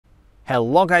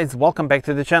Hello guys, welcome back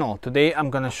to the channel. Today I'm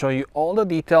gonna show you all the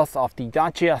details of the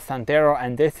Dacia Sandero,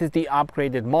 and this is the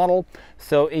upgraded model.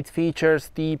 So it features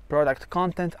the product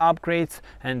content upgrades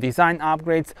and design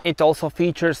upgrades. It also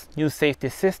features new safety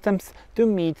systems to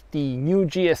meet the new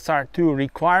GSR2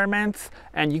 requirements,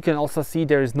 and you can also see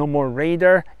there is no more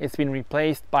radar. It's been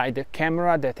replaced by the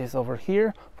camera that is over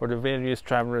here for the various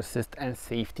driver assist and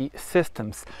safety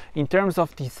systems. In terms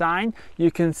of design,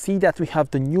 you can see that we have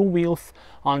the new wheels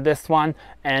on this one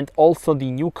and also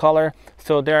the new color.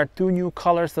 So there are two new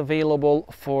colors available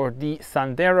for the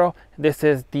Sandero. This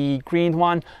is the green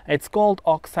one. It's called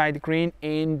OXIDE GREEN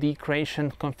in the Croatian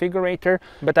configurator,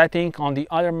 but I think on the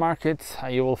other markets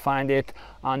you will find it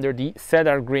under the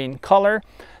CEDAR GREEN color.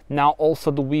 Now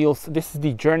also the wheels, this is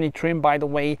the Journey trim by the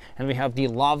way, and we have the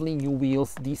lovely new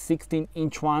wheels, the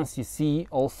 16-inch ones. You see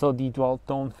also the dual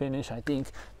tone finish. I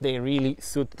think they really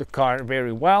suit the car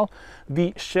very well.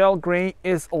 The shell gray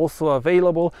is also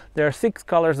available. There are 6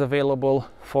 colors available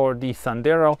for the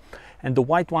Sandero, and the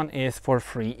white one is for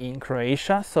free in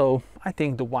Croatia, so I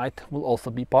think the white will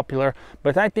also be popular,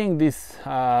 but I think this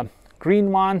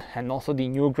green one and also the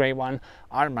new gray one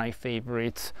are my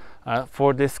favorites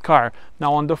for this car.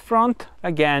 Now on the front,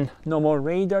 again, no more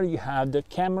radar, you have the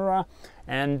camera,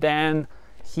 and then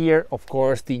here of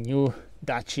course the new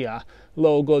Dacia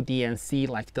logo, DNC,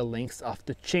 like the links of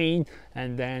the chain,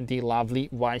 and then the lovely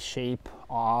Y shape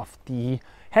of the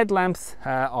headlamps,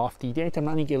 of the daytime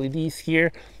running LEDs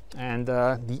here, and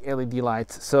the LED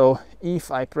lights. So if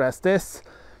I press this,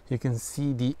 you can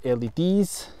see the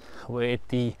LEDs with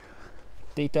the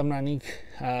daytime running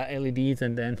LEDs,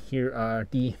 and then here are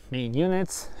the main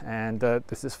units, and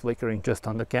this is flickering just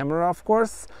on the camera of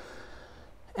course.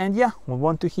 And yeah, we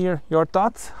want to hear your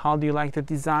thoughts. How do you like the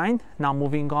design? Now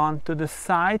moving on to the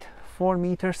side, 4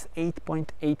 meters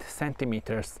 8.8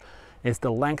 centimeters is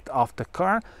the length of the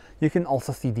car. You can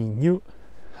also see the new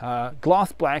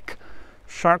gloss black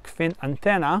shark fin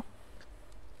antenna,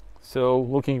 so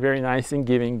looking very nice and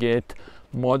giving it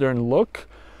modern look.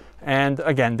 And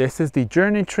again, this is the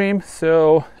Journey trim.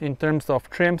 So in terms of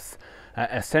trims,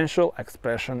 Essential,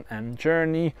 Expression and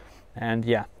Journey, and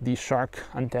yeah, the shark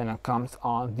antenna comes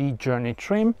on the Journey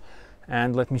trim.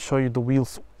 And let me show you the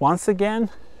wheels once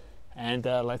again, and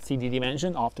let's see the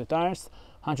dimension of the tires: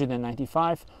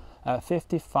 195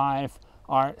 55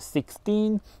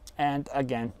 R16, and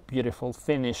again, beautiful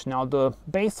finish. Now the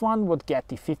base one would get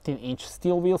the 15-inch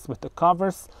steel wheels with the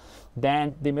covers,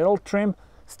 then the middle trim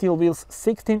steel wheels,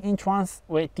 16-inch ones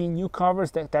with the new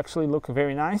covers that actually look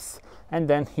very nice, and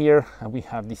then here we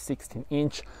have the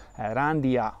 16-inch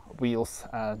Randia wheels,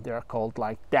 they are called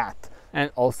like that,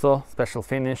 and also special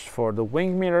finish for the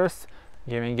wing mirrors,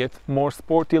 giving it more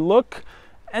sporty look.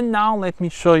 And now let me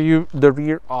show you the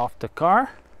rear of the car.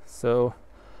 So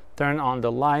turn on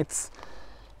the lights,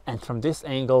 and from this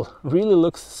angle really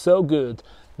looks so good.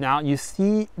 Now you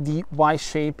see the Y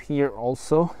shape here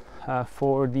also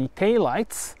for the tail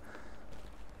lights,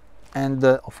 and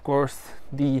of course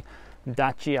the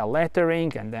Dacia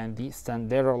lettering, and then the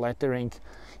Sandero lettering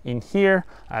in here.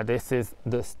 This is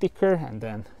the sticker, and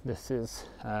then this is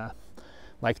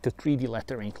like the 3D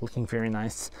lettering, looking very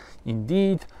nice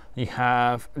indeed. You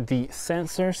have the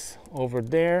sensors over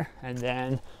there, and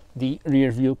then the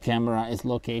rear view camera is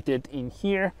located in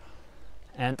here,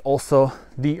 and also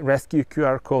the rescue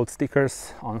QR code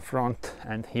stickers on front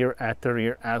and here at the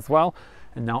rear as well.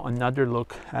 And now another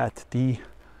look at the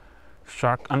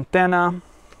shark antenna,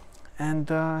 and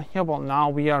yeah, well, now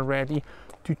we are ready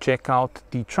to check out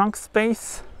the trunk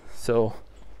space. So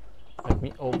let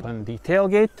me open the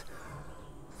tailgate.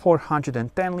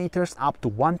 410 liters up to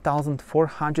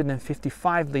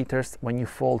 1455 liters when you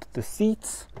fold the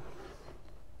seats.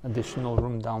 Additional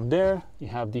room down there. You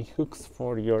have the hooks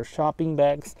for your shopping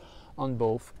bags on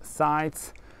both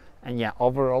sides, and yeah,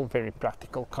 overall very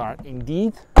practical car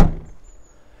indeed.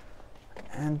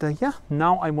 And yeah,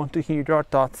 now I want to hear your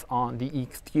thoughts on the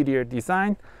exterior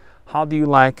design. How do you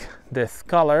like this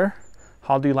color?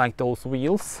 How do you like those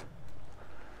wheels?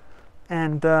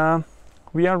 And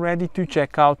we are ready to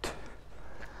check out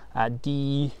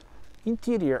the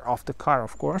interior of the car,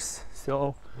 of course.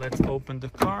 So let's open the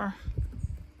car.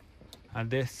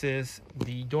 This is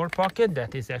the door pocket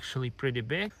that is actually pretty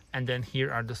big, and then here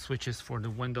are the switches for the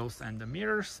windows and the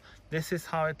mirrors. This is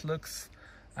how it looks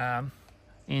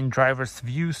in driver's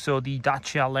view. So the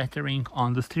Dacia lettering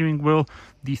on the steering wheel,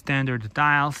 the standard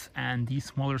dials, and the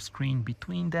smaller screen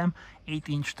between them,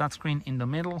 8-inch touchscreen in the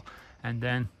middle, and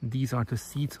then these are the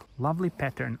seats. Lovely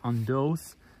pattern on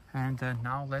those. And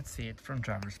now let's see it from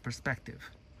driver's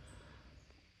perspective.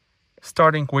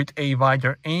 Starting with a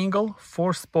wider angle,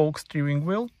 4-spoke steering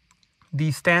wheel,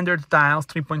 the standard dials,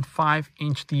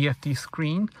 3.5-inch TFT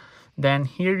screen. Then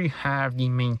here you have the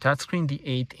main touchscreen, the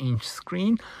 8-inch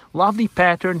screen. Lovely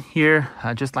pattern here,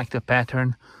 just like the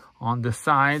pattern on the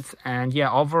sides. And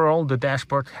yeah, overall the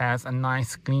dashboard has a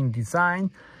nice clean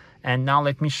design. And now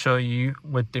let me show you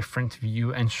with different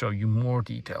view and show you more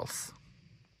details.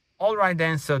 Alright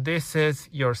then, so this is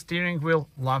your steering wheel.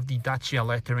 Love the Dacia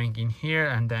lettering in here,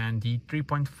 and then the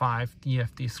 3.5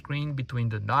 TFT screen between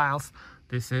the dials.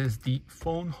 This is the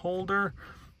phone holder,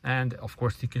 and of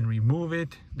course you can remove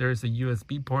it. There's a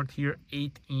USB port here,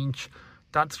 8-inch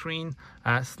touchscreen,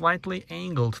 slightly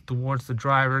angled towards the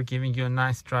driver, giving you a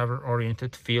nice driver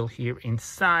oriented feel here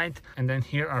inside. And then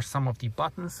here are some of the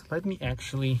buttons. Let me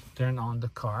actually turn on the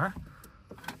car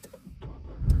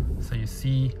so you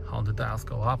see how the dials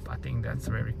go up. I think that's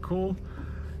very cool.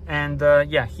 And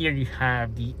yeah, here you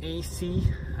have the AC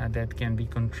that can be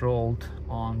controlled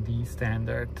on the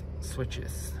standard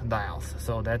switches dials,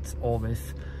 so that's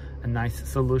always a nice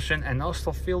solution and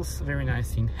also feels very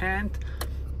nice in hand.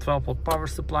 12-volt power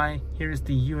supply. Here is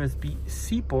the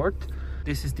USB-C port.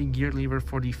 This is the gear lever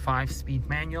for the 5-speed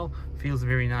manual. Feels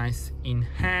very nice in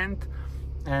hand.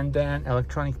 And then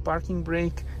electronic parking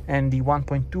brake and the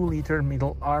 1.2 liter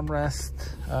middle armrest,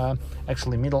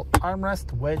 middle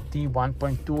armrest with the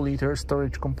 1.2 liter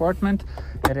storage compartment.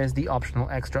 It is the optional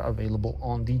extra available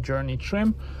on the Journey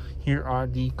trim. Here are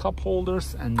the cup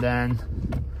holders, and then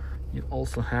you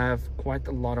also have quite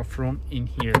a lot of room in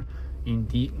here in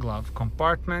the glove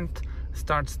compartment.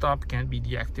 Start stop can be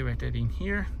deactivated in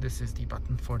here. This is the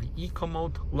button for the eco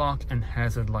mode, lock and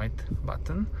hazard light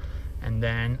button. And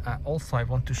then also I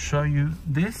want to show you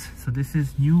this. So this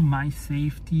is new My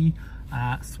Safety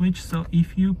switch. So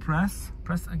if you press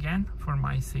again for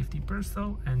My Safety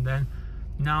Perso, and then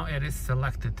now it is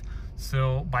selected.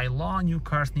 So by law, new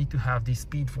cars need to have the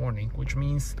speed warning, which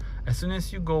means as soon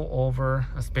as you go over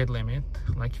a speed limit,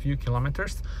 like a few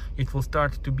kilometers, it will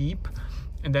start to beep.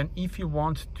 And then if you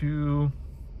want to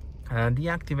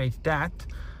deactivate that,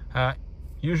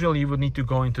 usually you would need to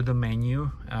go into the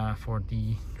menu for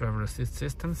the driver assist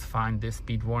systems, find the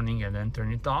speed warning and then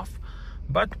turn it off.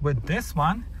 But with this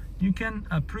one, you can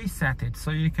preset it.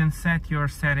 So you can set your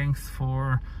settings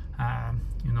for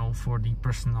for the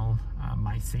personal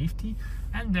My Safety,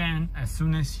 and then as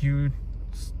soon as you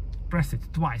press it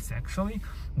twice actually,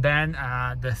 then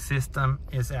the system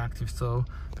is active. So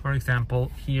for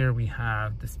example, here we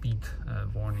have the speed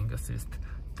warning assist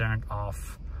turned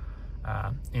off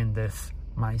in this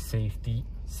My Safety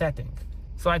setting.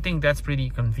 So I think that's pretty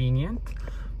convenient.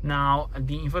 Now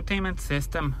the infotainment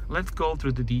system, let's go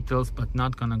through the details, but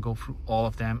not gonna go through all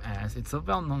of them as it's a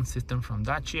well-known system from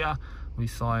Dacia. We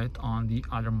saw it on the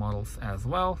other models as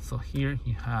well. So here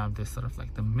you have this sort of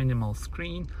like the minimal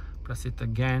screen. Press it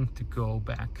again to go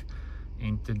back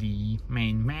into the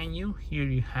main menu. Here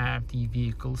you have the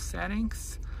vehicle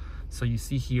settings. So you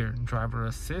see here driver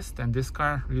assist, and this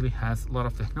car really has a lot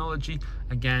of technology.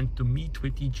 Again, to meet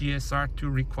with the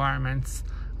GSR2 requirements,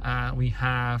 we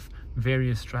have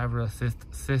various driver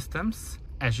assist systems,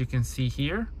 as you can see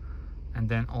here. And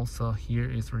then also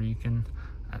here is where you can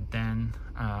then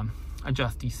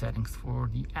adjust the settings for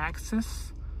the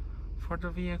access for the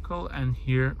vehicle, and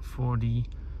here for the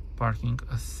parking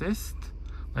assist.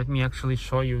 Let me actually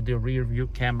show you the rear view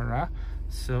camera.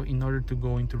 So in order to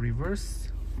go into reverse,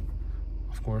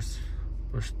 of course,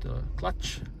 push the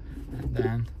clutch, and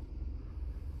then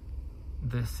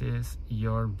this is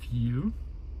your view.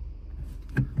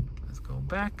 Let's go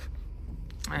back,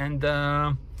 and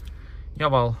yeah,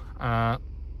 well,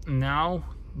 now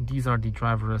these are the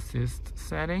driver assist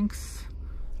settings.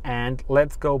 And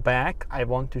let's go back. I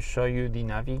want to show you the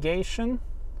navigation.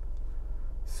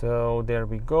 So there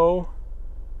we go,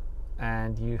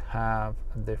 and you have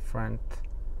different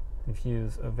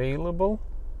views available.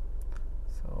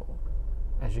 So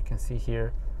as you can see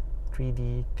here,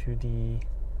 3D, 2D,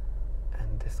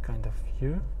 and this kind of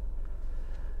view.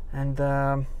 And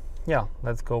yeah,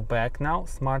 let's go back now.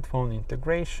 Smartphone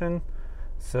integration.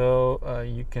 So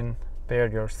you can pair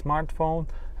your smartphone,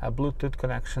 a Bluetooth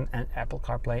connection, and Apple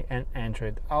CarPlay and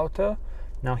Android Auto.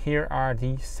 Now here are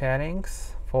the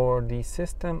settings for the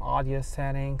system: audio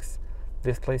settings,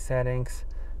 display settings.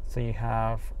 So you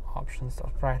have options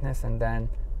of brightness, and then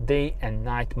day and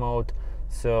night mode.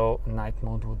 So night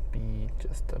mode would be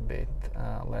just a bit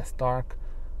less dark,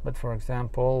 but for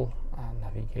example,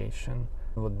 navigation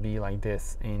would be like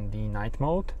this in the night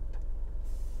mode.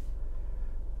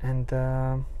 And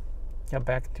yeah,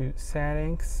 back to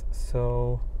settings.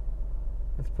 So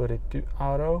let's put it to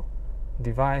auto,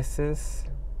 devices,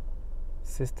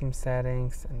 system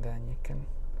settings, and then you can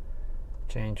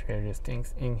change various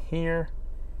things in here.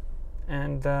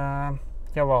 And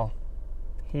yeah, well,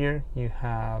 here you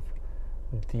have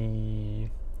the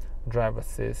drive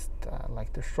assist,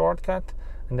 like the shortcut,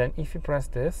 and then if you press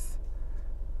this,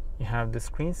 you have the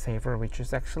screensaver, which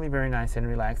is actually very nice and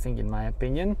relaxing in my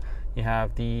opinion. You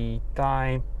have the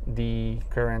time, the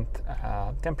current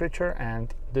temperature,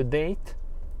 and the date,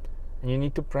 and you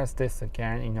need to press this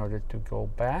again in order to go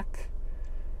back.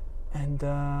 And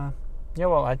yeah,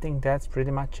 well, I think that's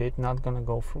pretty much it. Not gonna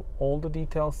go through all the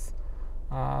details,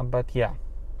 but yeah,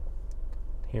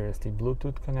 here is the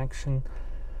Bluetooth connection.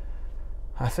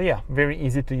 So yeah, very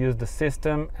easy to use the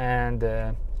system, and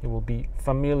you will be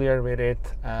familiar with it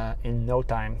in no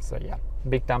time. So yeah,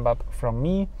 big thumb up from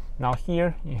me. Now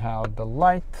here you have the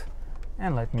light,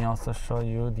 and let me also show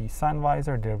you the sun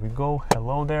visor. There we go,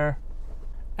 hello there.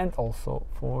 And also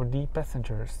for the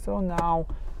passengers. So now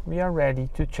we are ready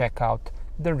to check out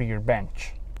the rear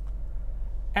bench.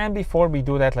 And before we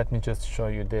do that, let me just show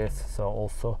you this. So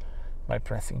also by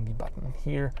pressing the button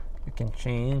here, you can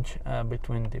change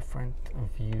between different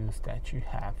views that you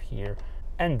have here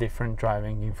and different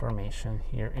driving information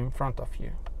here in front of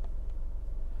you.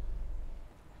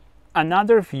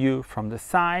 Another view from the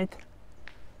side,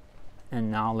 and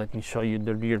now let me show you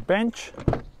the rear bench.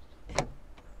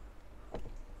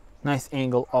 Nice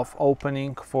angle of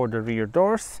opening for the rear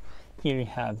doors. Here you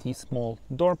have the small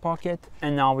door pocket,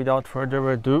 and now without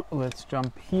further ado, let's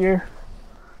jump here.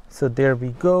 So there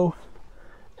we go,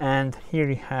 and here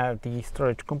you have the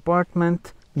storage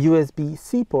compartment,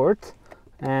 USB-C port,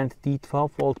 and the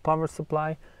 12-volt power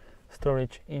supply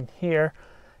storage in here.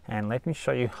 And let me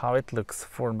show you how it looks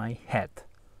for my head.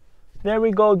 There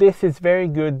we go. This is very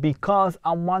good because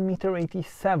I'm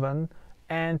 1.87 m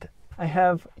and I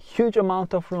have huge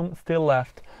amount of room still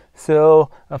left. So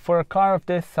for a car of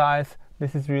this size,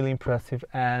 this is really impressive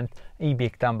and a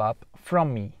big thumb up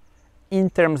from me. In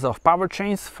terms of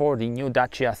powertrains for the new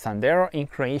Dacia Sandero in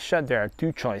Croatia, there are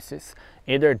two choices.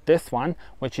 Either this one,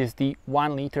 which is the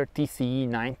 1 liter TCE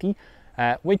 90,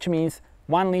 which means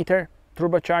 1 liter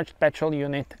turbocharged petrol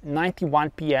unit,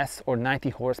 91 PS or 90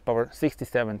 horsepower,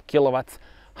 67 kilowatts,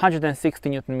 160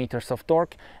 Newton meters of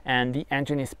torque, and the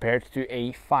engine is paired to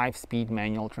a 5-speed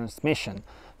manual transmission.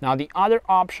 Now the other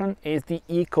option is the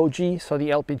Eco-G, so the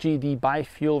LPG, the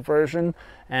bi-fuel version,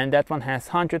 and that one has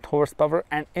 100 horsepower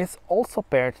and is also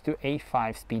paired to a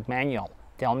 5-speed manual.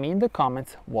 Tell me in the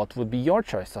comments what would be your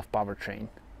choice of powertrain.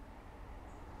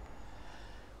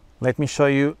 Let me show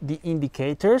you the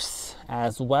indicators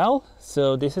as well.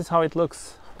 So this is how it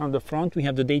looks from the front. We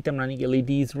have the daytime running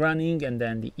LEDs running, and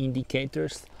then the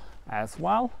indicators as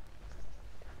well.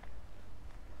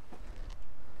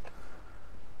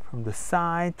 From the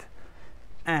side,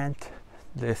 and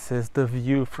this is the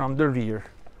view from the rear.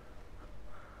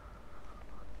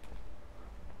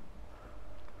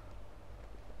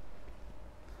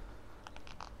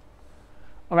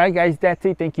 Alright guys, that's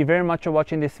it. Thank you very much for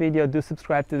watching this video. Do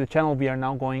subscribe to the channel. We are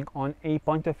now going on a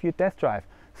point of view test drive,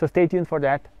 so stay tuned for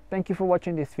that. Thank you for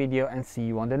watching this video and see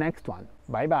you on the next one.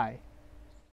 Bye bye.